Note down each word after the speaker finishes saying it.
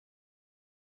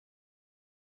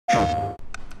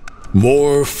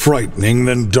More frightening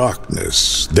than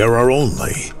darkness, there are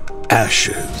only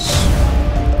ashes.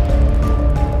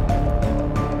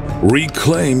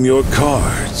 Reclaim your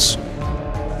cards,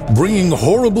 bringing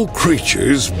horrible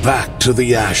creatures back to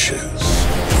the ashes.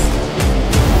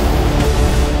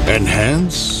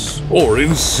 Enhance or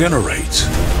incinerate.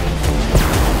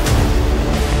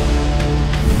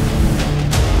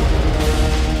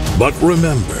 But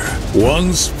remember,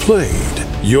 once played,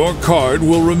 your card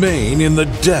will remain in the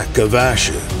deck of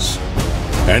ashes,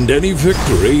 and any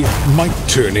victory might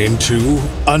turn into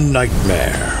a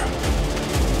nightmare.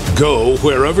 Go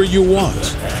wherever you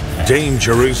want.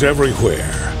 Danger is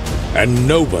everywhere, and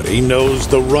nobody knows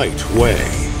the right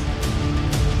way.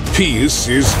 Peace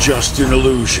is just an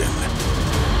illusion,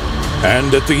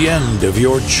 and at the end of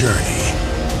your journey,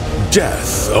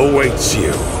 death awaits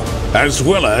you, as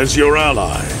well as your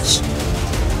allies.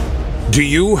 Do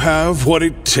you have what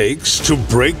it takes to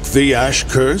break the Ash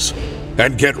Curse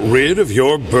and get rid of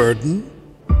your burden?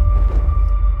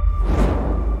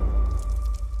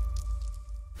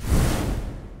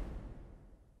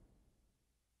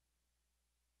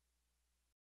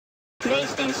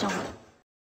 PlayStation